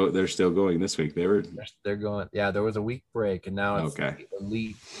 Oh, So they're still going this week. They were they're going. Yeah, there was a week break, and now it's okay. the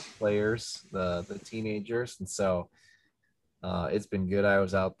elite players, the teenagers, and so it's been good. I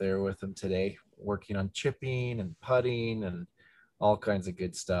was out there with them today, working on chipping and putting and all kinds of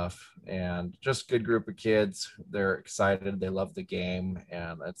good stuff, and just good group of kids. They're excited. They love the game,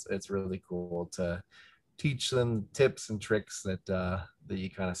 and it's really cool to teach them tips and tricks that you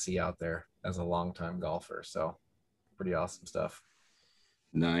kind of see out there as a longtime golfer. So pretty awesome stuff.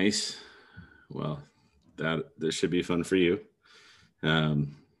 Nice. Well, that should be fun for you.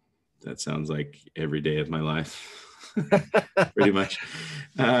 Um, that sounds like every day of my life, pretty much.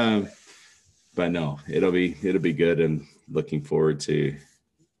 But no, it'll be good, and looking forward to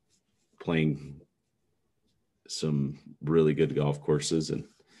playing some really good golf courses, and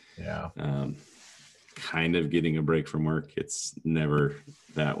Yeah. kind of getting a break from work. It's never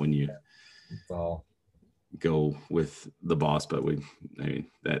that when you go with the boss, but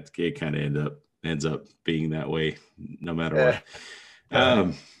that it kind of ends up being that way no matter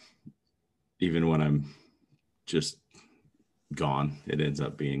what. Even when I'm just gone, it ends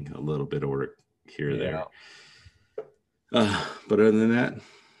up being a little bit of work here or there. But other than that,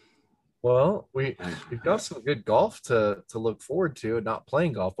 well, we've got some good golf to look forward to. Not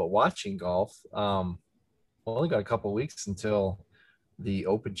playing golf, but watching golf. We only got a couple of weeks until the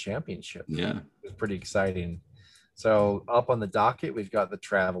Open Championship. Yeah, it's pretty exciting. So up on the docket, we've got the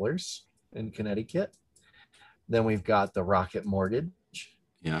Travelers in Connecticut. Then we've got the Rocket Mortgage.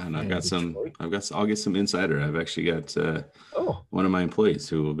 Yeah, and I'll get some insider. I've actually got one of my employees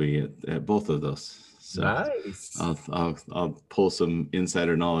who will be at both of those. So nice. I'll pull some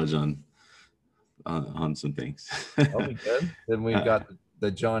insider knowledge on some things. That'll be good. Then we've got the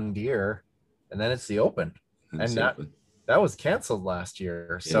John Deere, and then it's the Open. And that was canceled last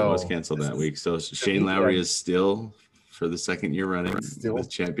year. So it was canceled that week. So Shane Lowry is still, for the second year running, the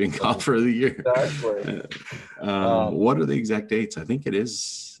champion golfer of the year. Exactly. What are the exact dates? I think it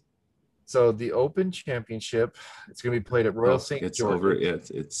is. So the Open Championship, it's going to be played at Royal St. George.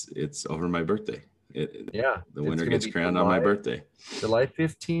 It's over my birthday. The winner gets crowned on my birthday. July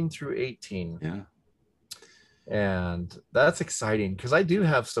 15 through 18. Yeah. And that's exciting because I do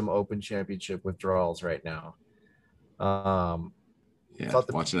have some Open Championship withdrawals right now. Watching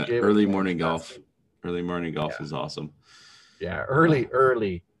that early morning golf. Early morning golf is awesome. Yeah, early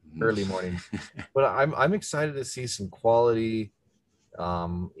morning. But I'm excited to see some quality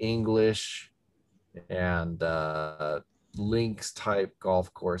English and links type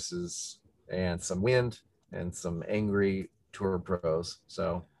golf courses and some wind and some angry tour pros.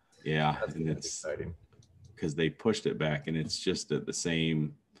 So that's exciting because they pushed it back and it's just at the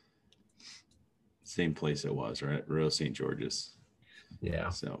same place it was, right? Royal St. George's. Yeah.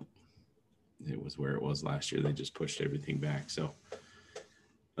 So it was where it was last year. They just pushed everything back. So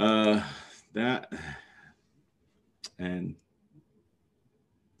that, and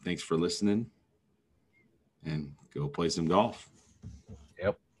thanks for listening, and go play some golf.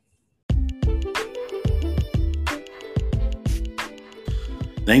 Yep.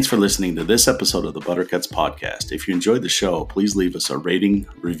 Thanks for listening to this episode of the Buttercuts Podcast. If you enjoyed the show, please leave us a rating,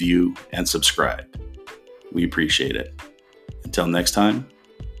 review, and subscribe. We appreciate it. Until next time,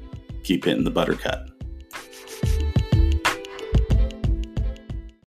 keep hitting the buttercut.